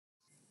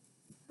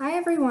Hi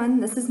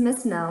everyone, this is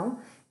Miss Nell,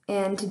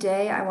 and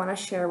today I want to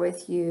share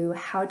with you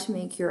how to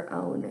make your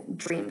own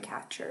dream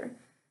catcher.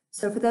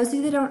 So for those of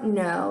you that don't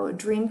know,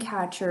 dream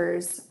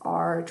catchers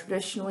are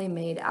traditionally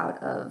made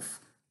out of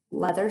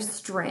leather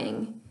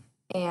string,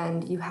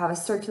 and you have a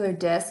circular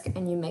disc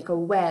and you make a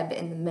web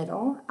in the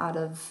middle out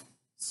of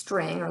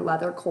string or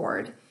leather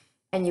cord,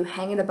 and you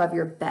hang it above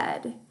your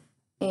bed.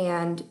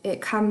 And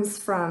it comes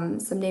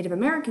from some Native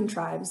American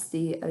tribes,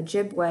 the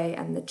Ojibwe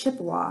and the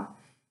Chippewa.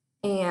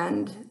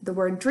 And the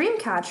word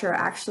dreamcatcher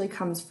actually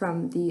comes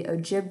from the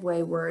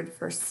Ojibwe word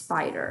for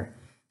spider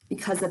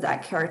because of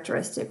that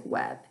characteristic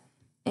web.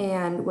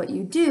 And what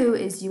you do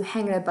is you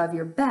hang it above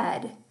your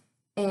bed,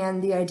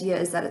 and the idea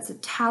is that it's a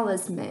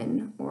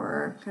talisman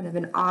or kind of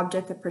an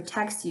object that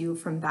protects you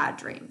from bad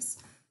dreams.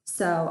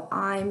 So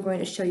I'm going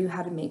to show you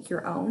how to make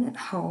your own at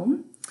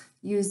home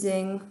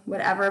using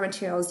whatever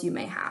materials you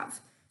may have.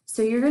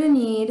 So you're going to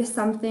need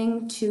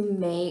something to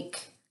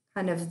make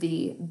kind of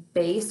the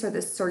base or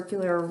the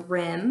circular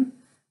rim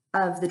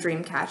of the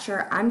dream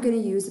catcher. I'm going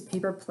to use a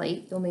paper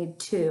plate. You'll need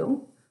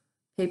 2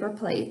 paper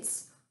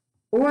plates.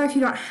 Or if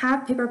you don't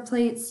have paper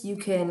plates, you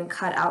can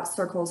cut out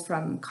circles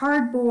from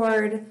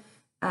cardboard.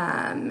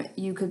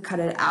 You could cut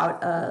it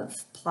out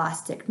of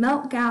plastic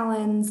milk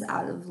gallons,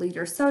 out of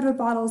liter soda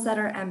bottles that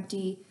are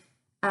empty.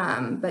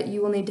 But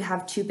you will need to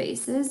have 2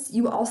 bases.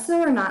 You also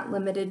are not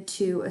limited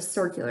to a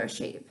circular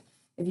shape.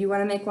 If you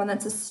want to make one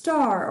that's a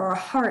star or a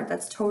heart,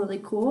 that's totally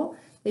cool.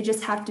 They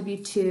just have to be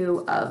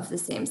 2 of the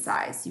same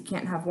size. You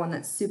can't have one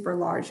that's super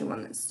large and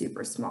one that's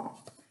super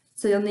small.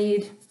 So you'll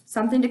need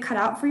something to cut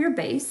out for your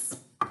base.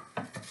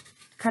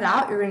 Cut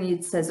out, you're going to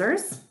need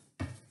scissors.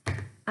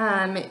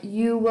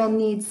 You will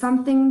need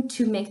something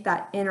to make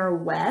that inner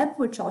web,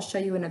 which I'll show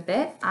you in a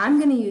bit. I'm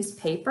going to use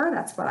paper.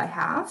 That's what I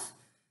have.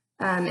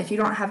 If you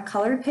don't have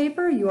colored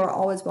paper, you are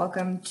always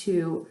welcome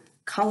to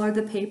color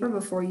the paper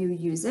before you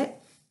use it.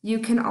 You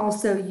can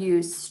also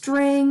use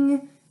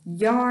string,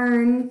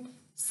 yarn,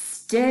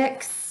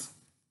 sticks,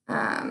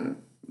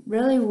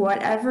 really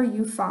whatever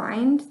you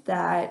find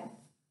that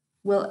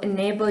will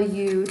enable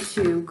you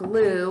to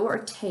glue or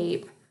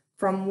tape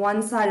from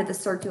one side of the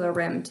circular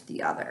rim to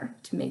the other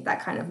to make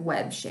that kind of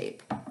web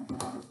shape.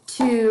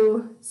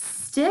 To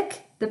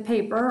stick the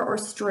paper or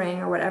string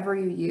or whatever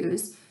you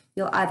use,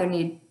 you'll either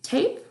need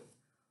tape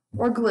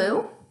or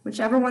glue,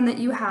 whichever one that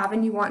you have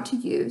and you want to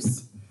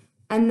use.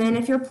 And then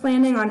if you're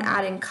planning on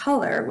adding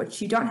color,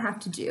 which you don't have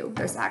to do,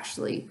 there's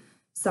actually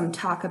some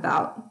talk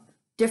about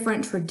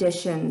different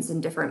traditions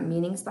and different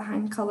meanings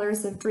behind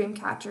colors of dream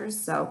catchers.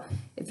 So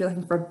if you're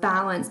looking for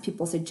balance,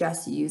 people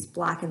suggest you use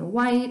black and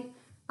white.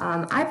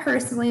 I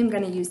personally am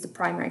going to use the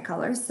primary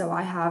colors, so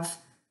I have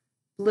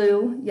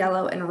blue,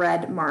 yellow, and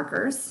red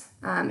markers.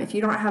 If you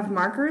don't have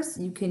markers,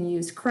 you can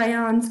use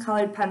crayons,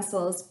 colored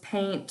pencils,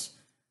 paint,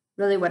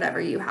 really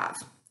whatever you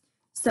have.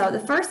 So the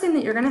first thing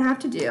that you're going to have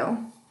to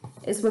do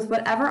is with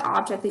whatever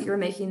object that you're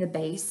making the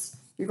base,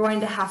 you're going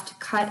to have to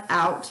cut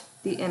out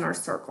the inner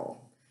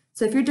circle.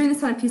 So if you're doing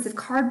this on a piece of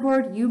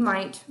cardboard, you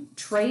might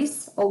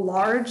trace a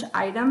large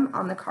item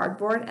on the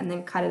cardboard and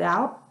then cut it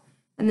out,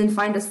 and then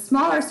find a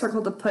smaller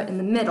circle to put in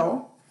the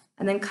middle,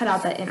 and then cut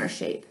out that inner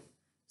shape.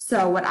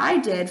 So what I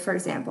did, for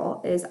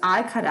example, is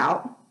I cut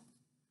out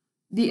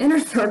the inner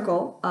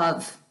circle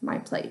of my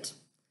plate.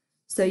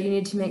 So you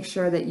need to make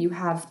sure that you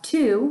have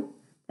 2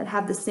 that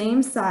have the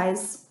same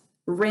size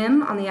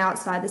rim on the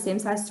outside, the same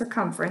size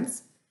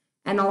circumference,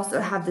 and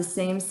also have the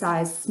same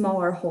size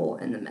smaller hole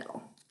in the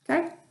middle.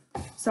 Okay,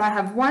 so I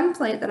have 1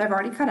 plate that I've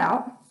already cut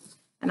out,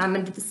 and I'm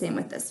going to do the same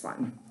with this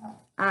one.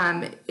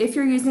 If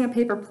you're using a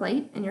paper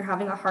plate and you're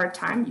having a hard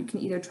time, you can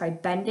either try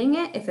bending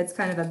it if it's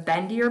kind of a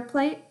bendier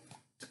plate,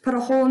 put a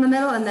hole in the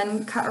middle and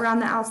then cut around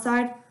the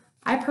outside.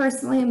 I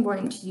personally am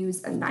going to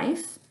use a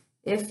knife.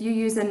 If you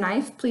use a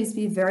knife, please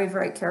be very,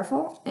 very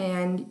careful,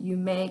 and you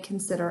may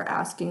consider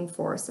asking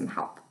for some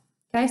help.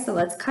 Okay, so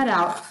let's cut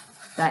out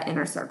that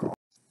inner circle.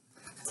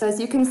 So as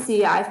you can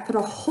see, I've put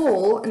a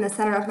hole in the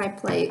center of my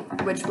plate,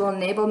 which will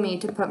enable me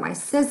to put my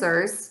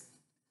scissors.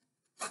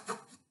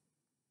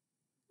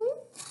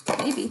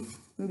 Maybe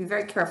be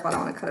very careful, I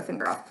don't want to cut a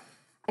finger off.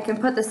 I can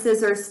put the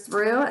scissors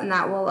through, and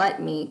that will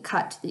let me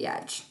cut to the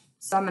edge.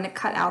 So I'm going to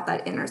cut out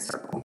that inner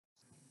circle.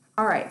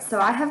 All right, so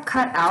I have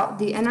cut out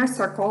the inner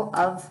circle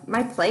of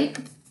my plate.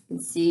 You can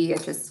see I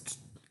just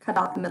cut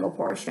out the middle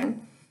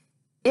portion.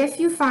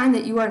 If you find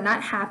that you are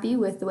not happy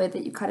with the way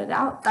that you cut it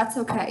out, that's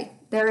okay.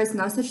 There is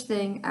no such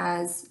thing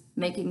as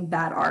making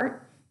bad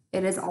art.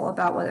 It is all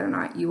about whether or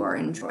not you are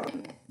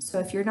enjoying it. So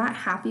if you're not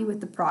happy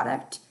with the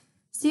product,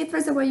 see if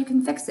there's a way you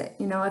can fix it.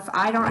 You know, if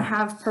I don't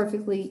have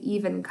perfectly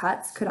even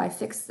cuts, could I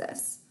fix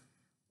this?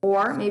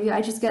 Or maybe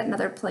I just get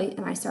another plate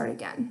and I start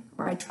again,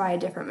 or I try a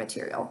different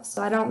material.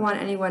 So I don't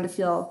want anyone to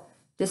feel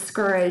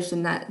discouraged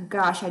and that,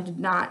 gosh,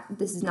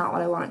 this is not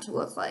what I want it to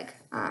look like.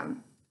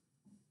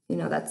 You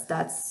know,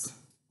 that's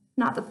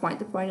not the point.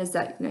 The point is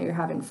that, you know, you're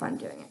having fun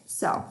doing it.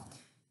 So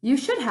you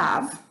should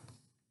have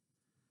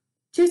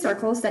 2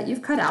 circles that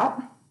you've cut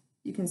out.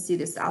 You can see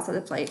this outside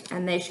the plate,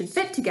 and they should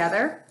fit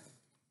together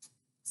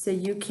so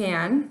you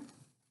can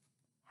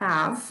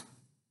have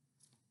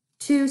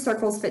two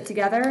circles fit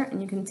together,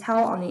 and you can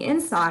tell on the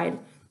inside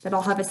that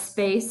I'll have a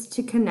space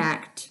to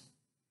connect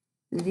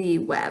the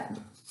web.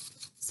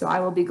 So I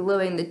will be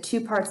gluing the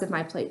two parts of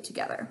my plate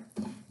together.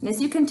 And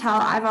as you can tell,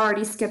 I've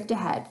already skipped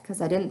ahead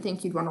because I didn't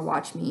think you'd want to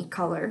watch me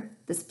color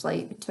this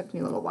plate. It took me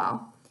a little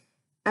while.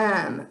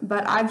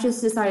 But I've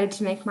just decided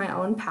to make my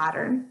own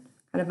pattern,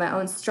 kind of my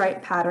own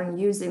stripe pattern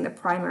using the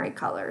primary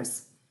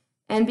colors.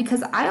 And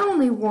because I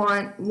only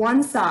want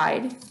one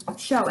side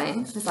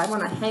showing, because I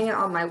want to hang it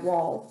on my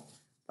wall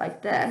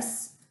like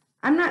this,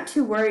 I'm not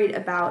too worried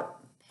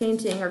about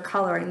painting or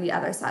coloring the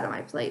other side of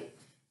my plate.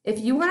 If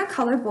you want to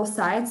color both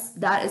sides,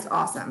 that is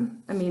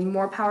awesome. I mean,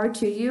 more power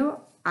to you.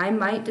 I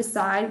might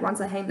decide once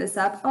I hang this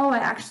up, oh, I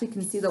actually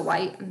can see the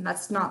white, and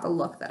that's not the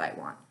look that I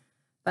want.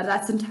 But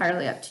that's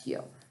entirely up to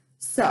you.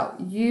 So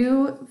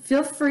you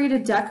feel free to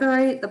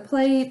decorate the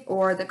plate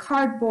or the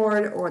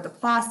cardboard or the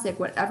plastic,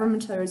 whatever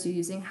materials you're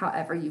using,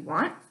 however you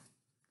want.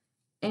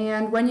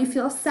 And when you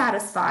feel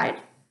satisfied,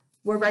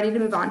 we're ready to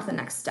move on to the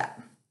next step.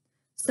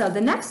 So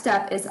the next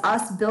step is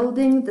us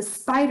building the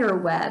spider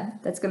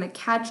web that's going to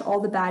catch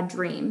all the bad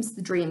dreams,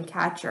 the dream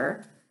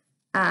catcher,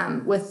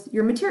 with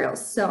your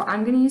materials. So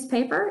I'm going to use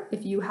paper.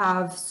 If you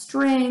have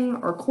string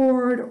or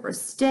cord or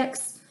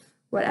sticks,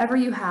 whatever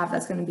you have,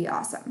 that's going to be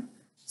awesome.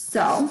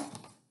 So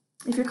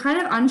if you're kind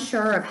of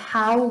unsure of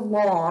how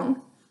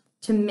long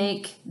to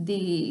make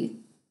the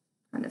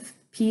kind of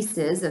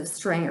pieces of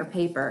string or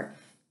paper,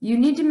 you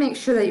need to make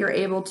sure that you're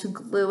able to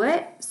glue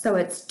it so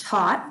it's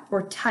taut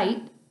or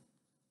tight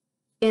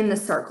in the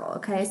circle,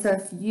 okay? So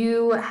if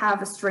you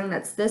have a string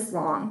that's this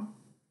long,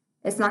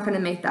 it's not going to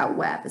make that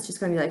web. It's just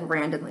going to be like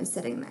randomly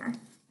sitting there.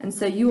 And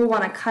so you will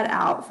want to cut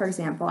out, for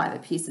example, I have a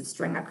piece of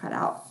string I've cut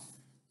out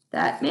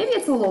that maybe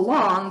it's a little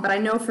long, but I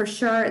know for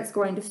sure it's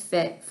going to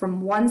fit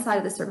from one side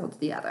of the circle to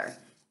the other.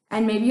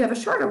 And maybe you have a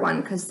shorter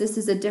one because this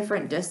is a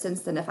different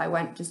distance than if I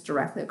went just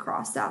directly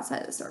across the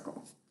outside of the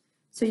circle.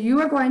 So you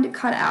are going to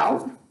cut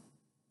out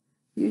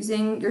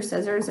using your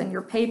scissors and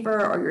your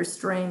paper or your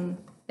string,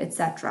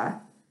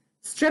 etc.,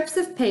 strips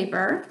of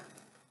paper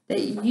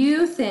that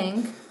you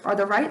think are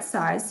the right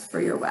size for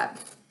your web.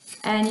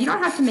 And you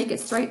don't have to make it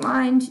straight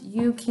lined.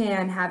 You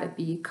can have it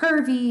be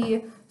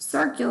curvy,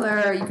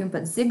 circular, you can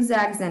put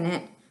zigzags in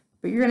it,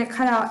 but you're going to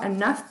cut out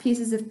enough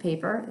pieces of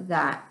paper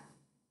that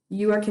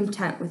you are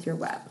content with your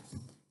web.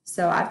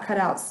 So I've cut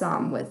out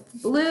some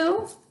with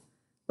blue,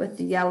 with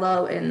the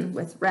yellow, and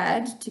with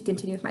red to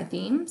continue with my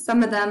theme.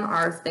 Some of them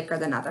are thicker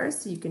than others,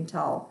 so you can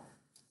tell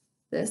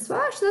this.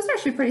 Well, actually, those are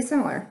actually pretty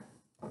similar.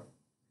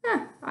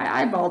 Yeah,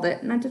 I eyeballed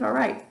it and I did all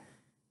right.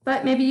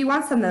 But maybe you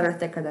want some that are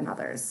thicker than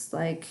others.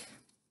 Like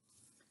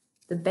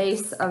the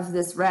base of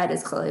this red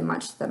is clearly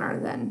much thinner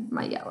than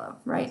my yellow,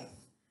 right?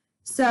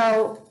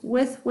 So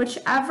with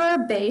whichever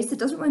base, it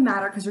doesn't really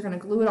matter because you're going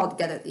to glue it all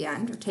together at the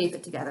end or tape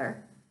it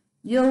together.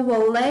 You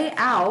will lay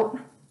out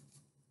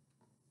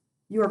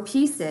your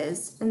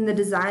pieces in the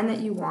design that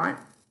you want.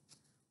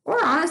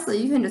 Or honestly,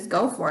 you can just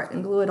go for it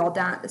and glue it all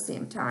down at the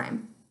same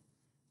time.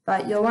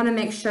 But you'll want to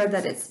make sure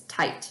that it's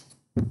tight.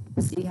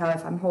 See how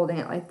if I'm holding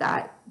it like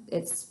that,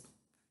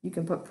 you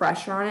can put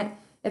pressure on it.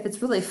 If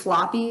it's really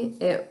floppy,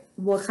 it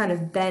will kind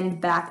of bend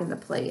back in the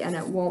plate and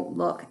it won't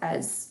look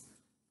as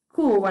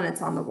cool when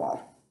it's on the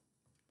wall.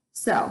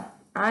 So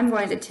I'm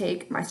going to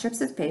take my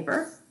strips of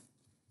paper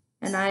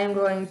and I am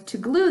going to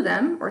glue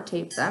them or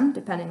tape them,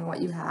 depending on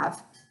what you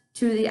have,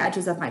 to the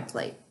edges of my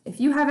plate. If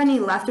you have any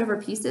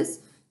leftover pieces,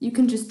 you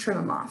can just trim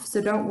them off.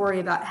 So don't worry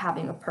about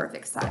having a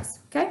perfect size,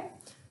 okay?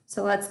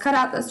 So let's cut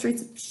out those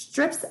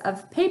strips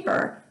of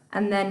paper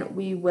and then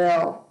we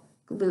will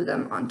glue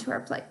them onto our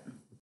plate.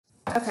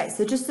 Okay,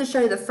 so just to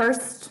show you the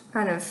first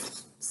kind of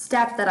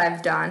step that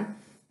I've done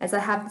is I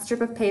have the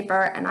strip of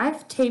paper and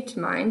I've taped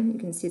mine. You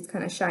can see it's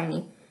kind of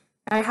shiny.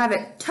 And I have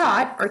it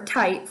taut or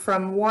tight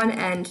from one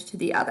end to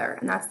the other.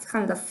 And that's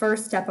kind of the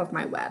first step of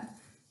my web.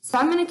 So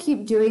I'm going to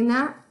keep doing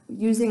that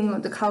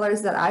using the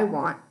colors that I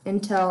want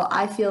until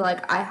I feel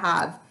like I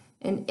have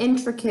an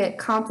intricate,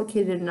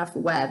 complicated enough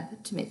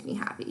web to make me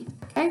happy.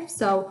 Okay,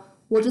 so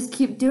we'll just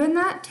keep doing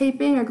that,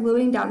 taping or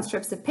gluing down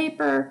strips of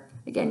paper.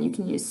 Again, you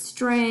can use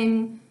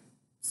string,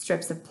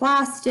 strips of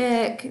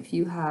plastic, if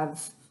you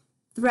have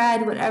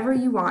thread, whatever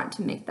you want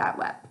to make that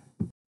web.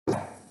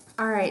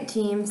 All right,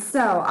 team,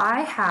 so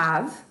I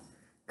have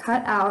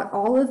cut out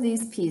all of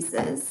these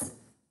pieces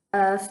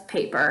of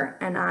paper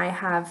and I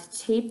have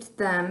taped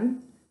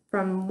them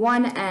from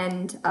one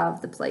end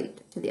of the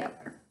plate to the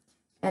other.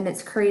 And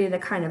it's created a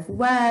kind of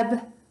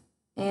web,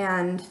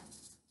 and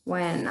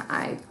when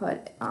I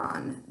put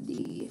on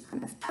the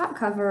kind of top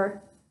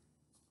cover,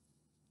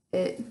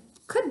 it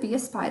could be a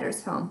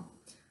spider's home.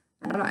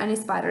 I don't know any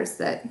spiders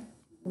that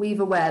weave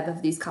a web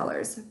of these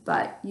colors,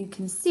 but you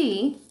can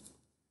see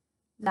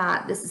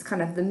that this is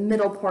kind of the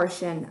middle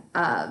portion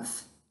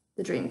of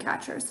the dream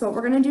catcher. So what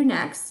we're going to do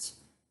next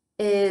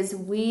is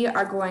we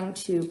are going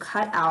to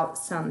cut out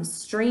some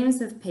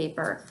streams of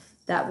paper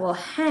that will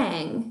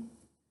hang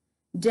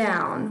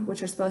down,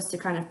 which are supposed to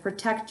kind of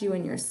protect you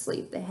in your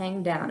sleep. They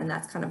hang down and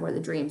that's kind of where the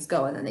dreams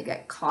go and then they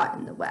get caught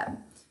in the web.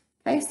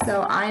 Okay,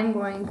 so I'm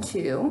going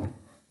to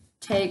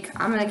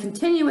I'm going to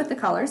continue with the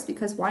colors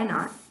because why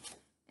not?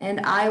 And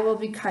I will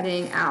be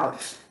cutting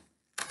out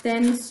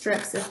thin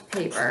strips of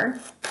paper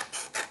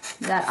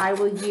that I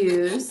will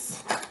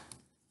use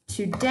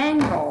to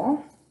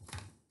dangle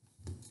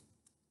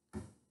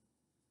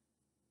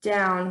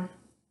down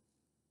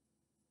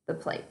the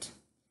plate.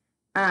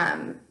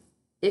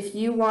 If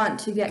you want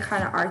to get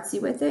kind of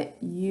artsy with it,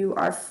 you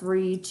are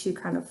free to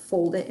kind of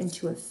fold it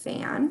into a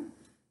fan.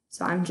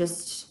 So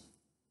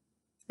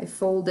I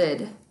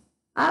folded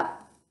up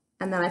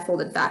and then I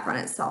folded back on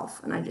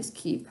itself, and I just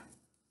keep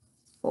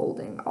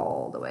folding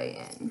all the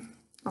way in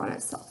on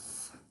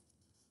itself.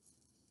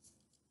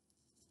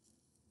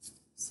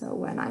 So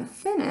when I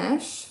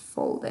finish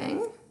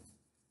folding,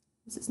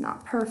 this is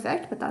not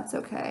perfect, but that's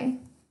okay.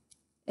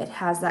 It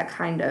has that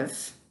kind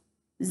of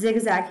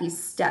zigzaggy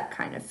step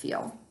kind of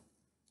feel.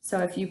 So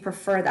if you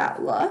prefer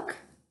that look,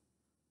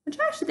 which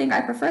I actually think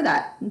I prefer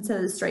that instead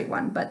of the straight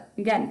one, but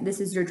again,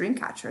 this is your dream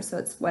catcher, so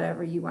it's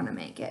whatever you want to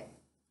make it.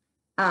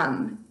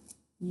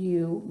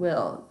 You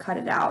will cut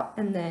it out,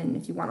 and then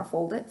if you want to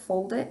fold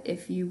it.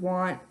 If you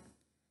want,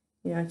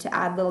 to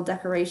add little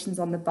decorations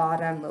on the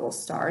bottom, little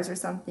stars or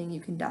something, you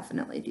can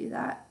definitely do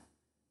that.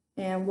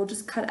 And we'll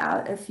just cut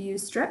out a few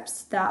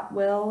strips that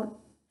will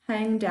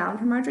hang down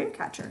from our dream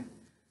catcher.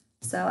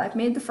 So I've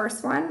made the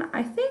first one.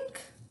 I don't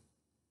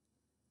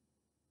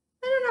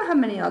know how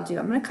many I'll do.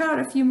 I'm going to cut out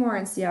a few more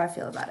and see how I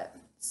feel about it.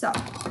 So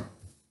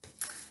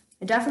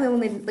I definitely will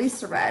need at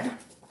least a red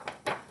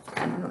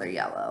and another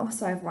yellow,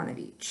 so I have one of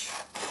each.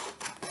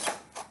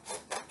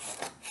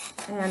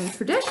 And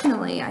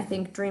traditionally, I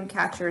think dream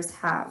catchers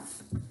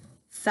have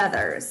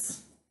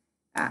feathers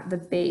at the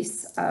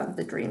base of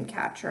the dream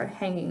catcher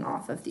hanging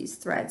off of these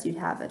threads. You'd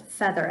have a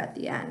feather at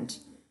the end,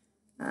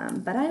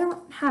 but I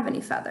don't have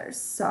any feathers,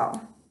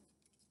 so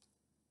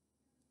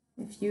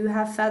if you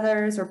have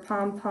feathers or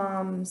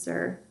pom-poms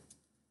or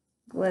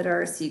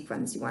glitter or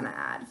sequins you want to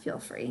add, feel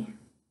free.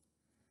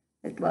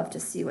 I'd love to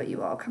see what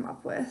you all come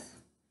up with.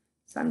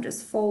 So I'm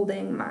just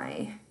folding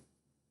my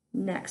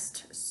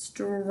next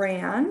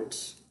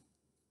strand.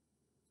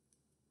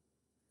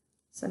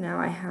 So now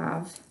I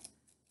have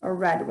a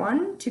red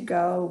one to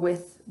go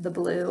with the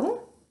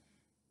blue.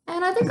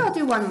 And I think I'll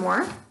do one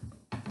more.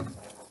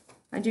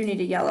 I do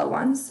need a yellow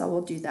one, so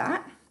we'll do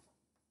that.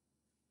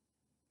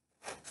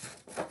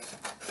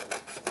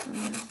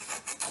 I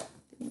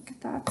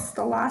think that's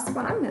the last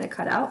one I'm going to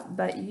cut out,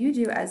 but you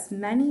do as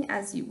many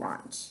as you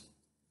want.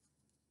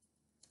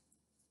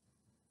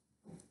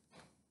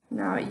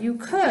 Now you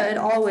could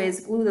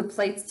always glue the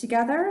plates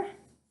together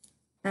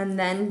and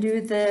then do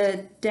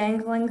the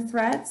dangling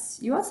threads.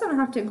 You also don't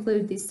have to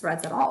include these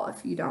threads at all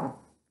if you don't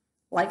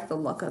like the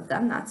look of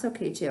them. That's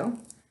okay too.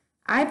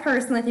 I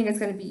personally think it's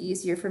going to be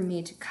easier for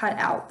me to cut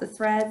out the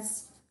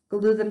threads,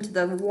 glue them to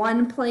the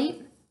one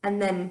plate,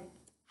 and then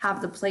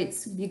have the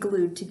plates be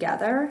glued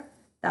together.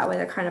 That way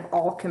they're kind of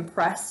all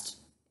compressed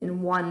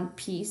in one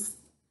piece,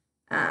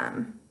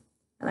 and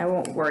I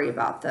won't worry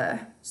about the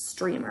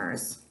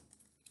streamers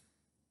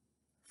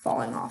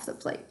falling off the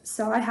plate.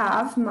 So I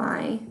have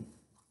my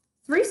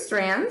 3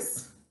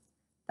 strands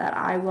that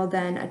I will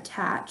then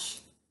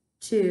attach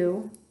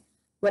to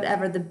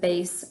whatever the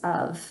base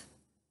of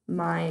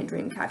my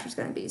dream catcher is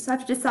going to be. So I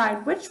have to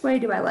decide which way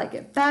do I like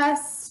it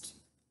best.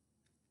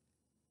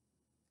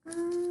 I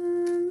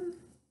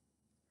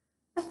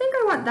think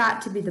I want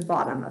that to be the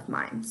bottom of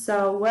mine.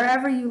 So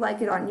wherever you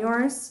like it on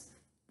yours,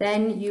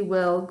 then you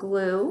will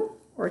glue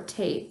or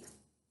tape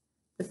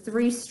the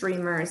 3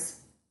 streamers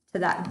to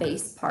that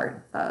base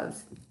part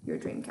of your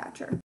dream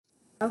catcher.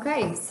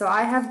 Okay, so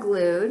I have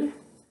glued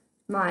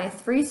my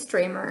 3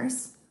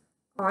 streamers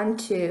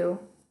onto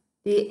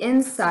the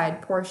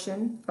inside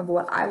portion of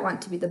what I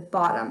want to be the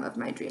bottom of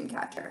my dream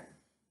catcher.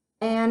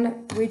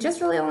 And we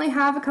just really only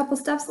have a couple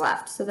steps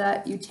left, so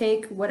that you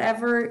take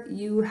whatever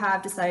you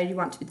have decided you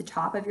want to be the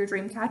top of your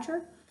dream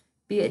catcher,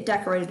 be it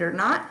decorated or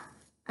not,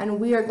 and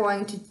we are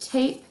going to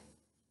tape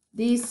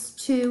these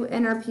 2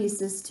 inner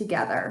pieces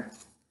together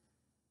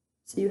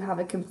so you have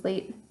a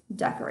complete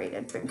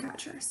decorated dream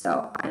catcher.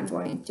 So I'm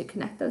going to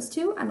connect those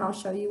 2 and I'll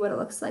show you what it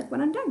looks like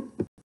when I'm done.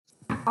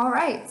 All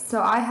right,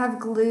 so I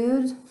have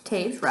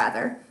taped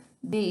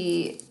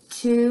the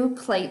 2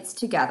 plates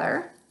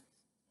together,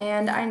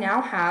 and I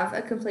now have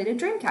a completed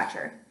dream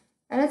catcher.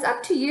 And it's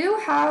up to you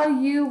how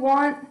you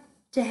want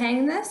to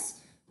hang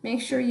this.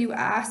 Make sure you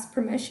ask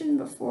permission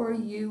before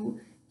you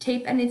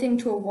tape anything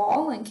to a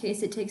wall in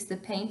case it takes the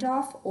paint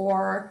off,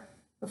 or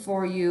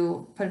before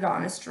you put it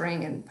on a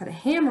string and put a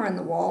hammer in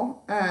the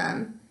wall.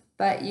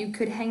 But you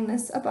could hang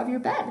this above your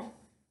bed.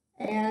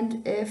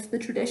 And if the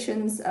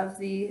traditions of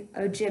the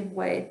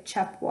Ojibwe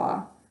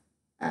Chippewa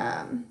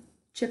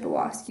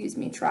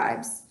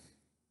tribes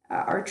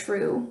are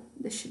true,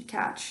 this should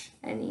catch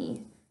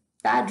any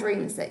bad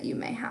dreams that you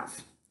may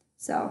have.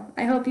 So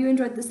I hope you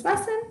enjoyed this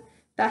lesson.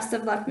 Best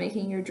of luck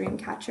making your dream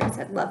catchers.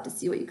 I'd love to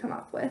see what you come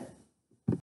up with.